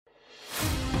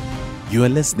You are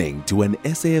listening to an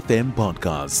SAFM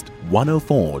podcast,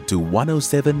 104 to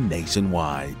 107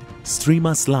 nationwide. Stream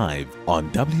us live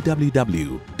on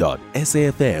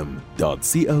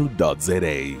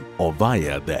www.safm.co.za or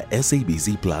via the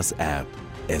SABC Plus app.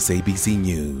 SABC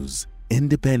News,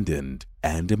 independent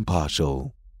and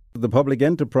impartial. The Public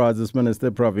Enterprises Minister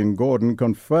Pravin Gordhan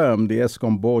confirmed the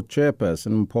Eskom board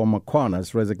chairperson Mpho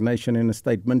Makwana's resignation in a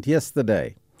statement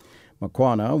yesterday.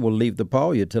 Makwana will leave the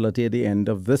power utility at the end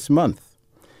of this month.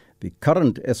 The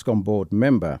current Eskom board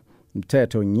member,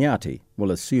 Mteto Nyathi, will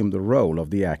assume the role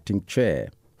of the acting chair.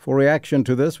 For reaction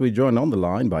to this, we join on the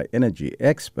line by energy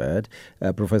expert,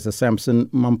 Professor Sampson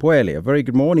Mamphweli. A very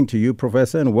good morning to you,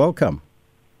 Professor, and welcome.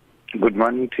 Good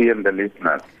morning to you and the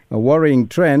listeners. A worrying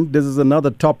trend. This is another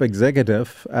top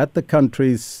executive at the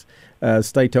country's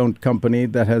state-owned company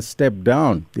that has stepped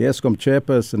down. The Eskom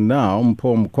chairperson now,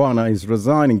 Mpho Makwana, is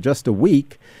resigning just a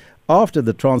week after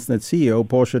the Transnet CEO,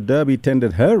 Portia Derby,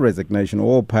 tendered her resignation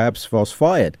or perhaps was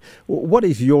fired. What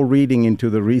is your reading into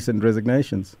the recent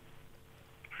resignations?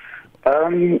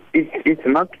 It's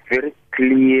not very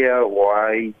clear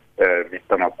why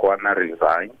Mr. Makwana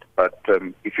resigned, but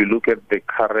if you look at the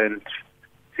current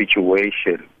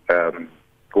situation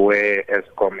where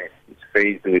Eskom is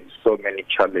faced with so many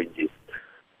challenges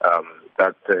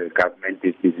that the government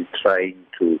is busy trying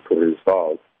to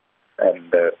resolve,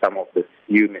 and some of the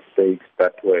few mistakes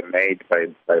that were made by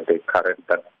the current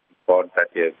board that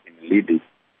he has been leading,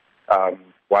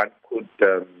 one could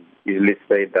easily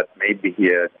say that maybe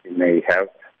he may have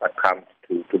succumbed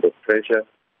to the pressure.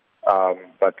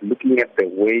 But looking at the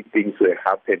way things were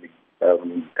happening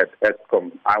at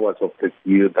Eskom, I was of the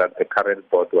view that the current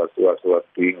board was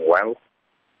doing well.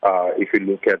 If you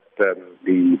look at the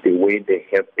way they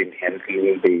have been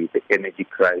handling the energy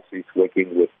crisis,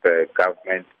 working with the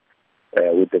government,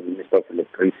 with the Minister of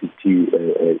Electricity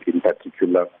in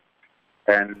particular,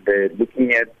 and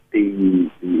looking at when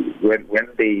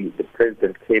the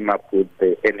President came up with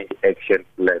the energy action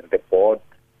plan, the board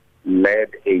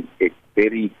led a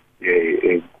very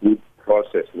good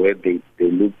process where they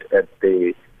looked at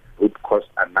the root cause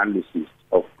analysis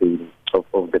of the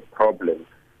problem.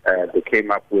 They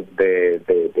came up with the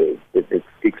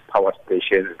 6 power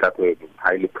stations that were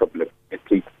highly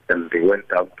problematic, and they went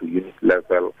down to unit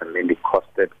level, and then they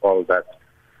costed all that,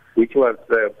 which was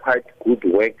quite good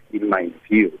work in my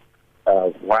view.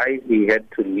 Why we had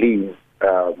to leave,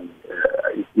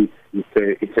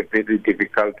 it's a very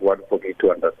difficult one for me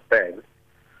to understand.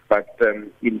 But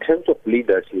in terms of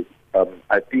leadership,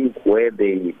 I think where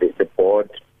the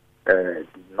board did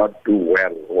not do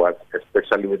well was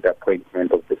especially with the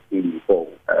appointment of the CEO.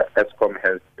 Eskom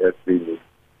has been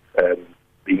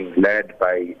being led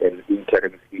by an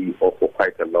interim CEO for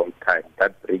quite a long time.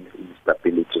 That brings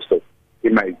instability. So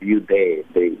in my view,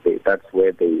 that's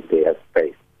where they have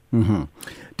failed. Mm-hmm.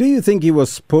 Do you think he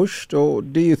was pushed, or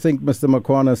do you think Mr.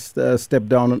 Makwana stepped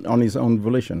down on his own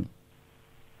volition?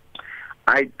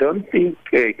 I don't think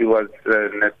he was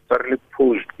necessarily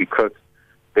pushed, because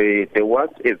there was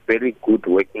a very good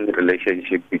working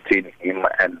relationship between him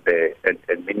and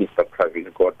Minister Pravin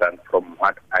Gordhan, from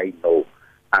what I know,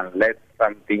 unless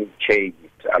something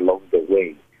changed along the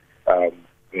way,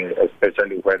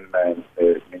 especially when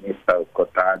Minister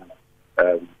Gordhan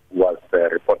was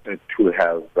reported to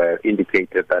have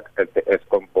indicated that the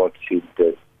Eskom board should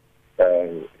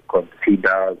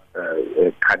consider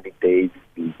candidates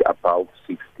about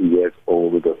 60 years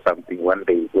old or something when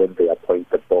they appoint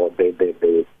the board,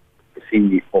 the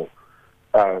CEO.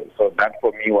 So that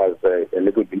for me was a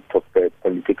little bit of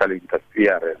political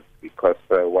interference, because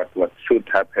what should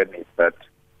happen is that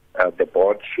the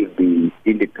board should be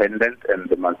independent, and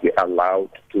they must be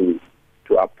allowed to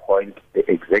appoint the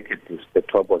executives, the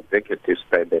top executives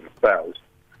by themselves.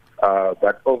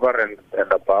 But over and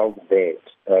above that,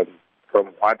 from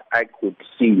what I could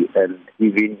see, and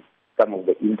even some of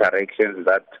the interactions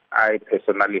that I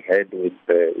personally had with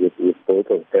both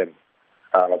of them,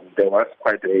 there was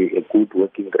quite a good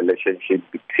working relationship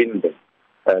between them.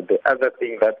 The other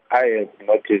thing that I have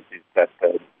noticed is that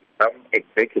some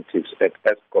executives at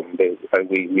Eskom,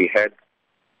 we had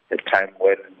a time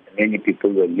when many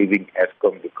people were leaving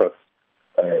Eskom because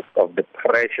of the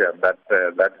pressure that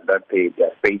they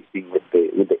are facing with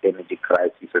the energy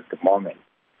crisis at the moment.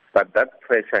 But that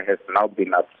pressure has now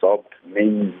been absorbed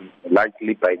mainly,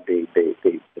 likely by the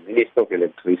Minister of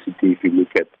Electricity. If you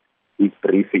look at his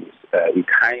briefings, he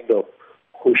kind of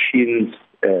cushions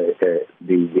the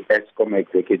Eskom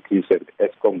executives and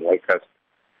Eskom workers.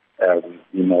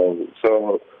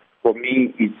 So for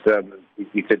me,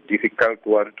 it's a difficult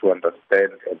one to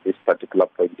understand at this particular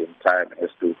point in time as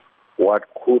to what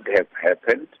could have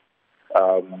happened.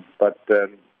 But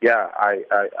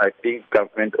I think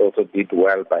government also did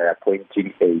well by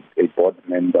appointing a board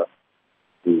member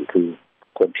to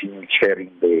continue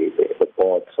chairing the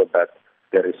board, so that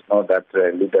there is no that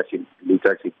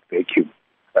leadership vacuum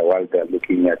while they're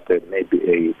looking at maybe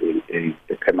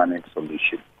a permanent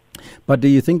solution. But do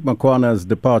you think Makwana's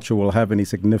departure will have any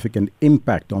significant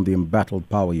impact on the embattled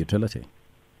power utility?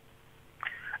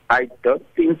 I don't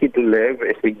think it will have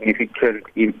a significant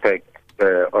impact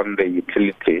on the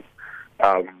utility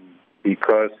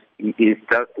because it is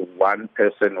just one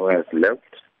person who has left.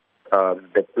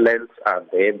 The plans are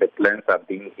there. The plans are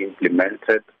being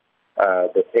implemented.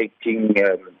 The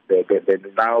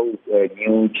now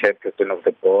new chairperson of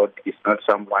the board is not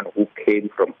someone who came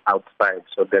from outside,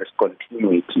 so there's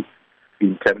continuity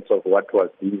in terms of what was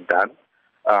being done.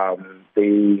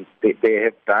 They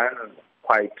have done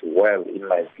quite well, in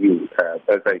my view,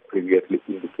 as I previously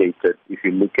indicated. If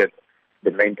you look at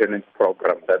the maintenance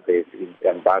program that they've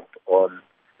embarked on,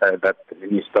 that the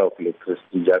Minister of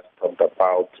Electricity just talked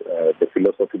about, the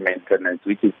philosophy maintenance,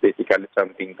 which is basically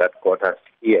something that got us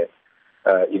here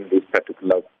in this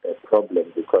particular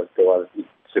problem, because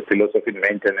the philosophy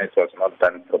maintenance was not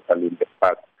done properly in the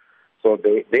past. So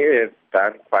they have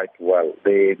done quite well.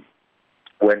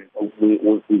 When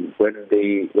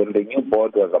the new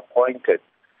board was appointed,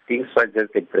 things such as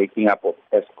the breaking up of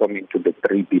Eskom into the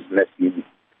 3 business units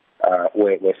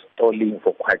were stalling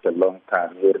for quite a long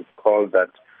time. You recall that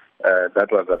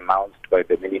that was announced by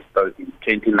the minister in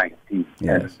 2019,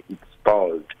 yes. And it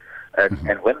stalled.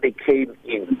 And when they came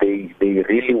in, they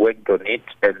really worked on it,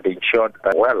 and they ensured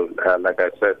that, well, like I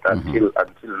said, until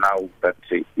now that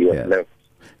he has left.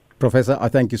 Professor, I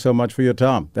thank you so much for your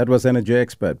time. That was energy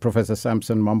expert, Professor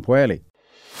Sampson Mamphweli.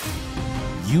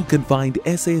 You can find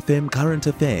SAFM Current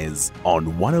Affairs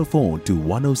on 104 to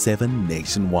 107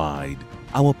 nationwide.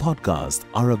 Our podcasts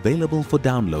are available for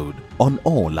download on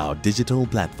all our digital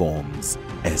platforms.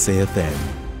 SAFM,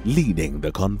 leading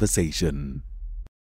the conversation.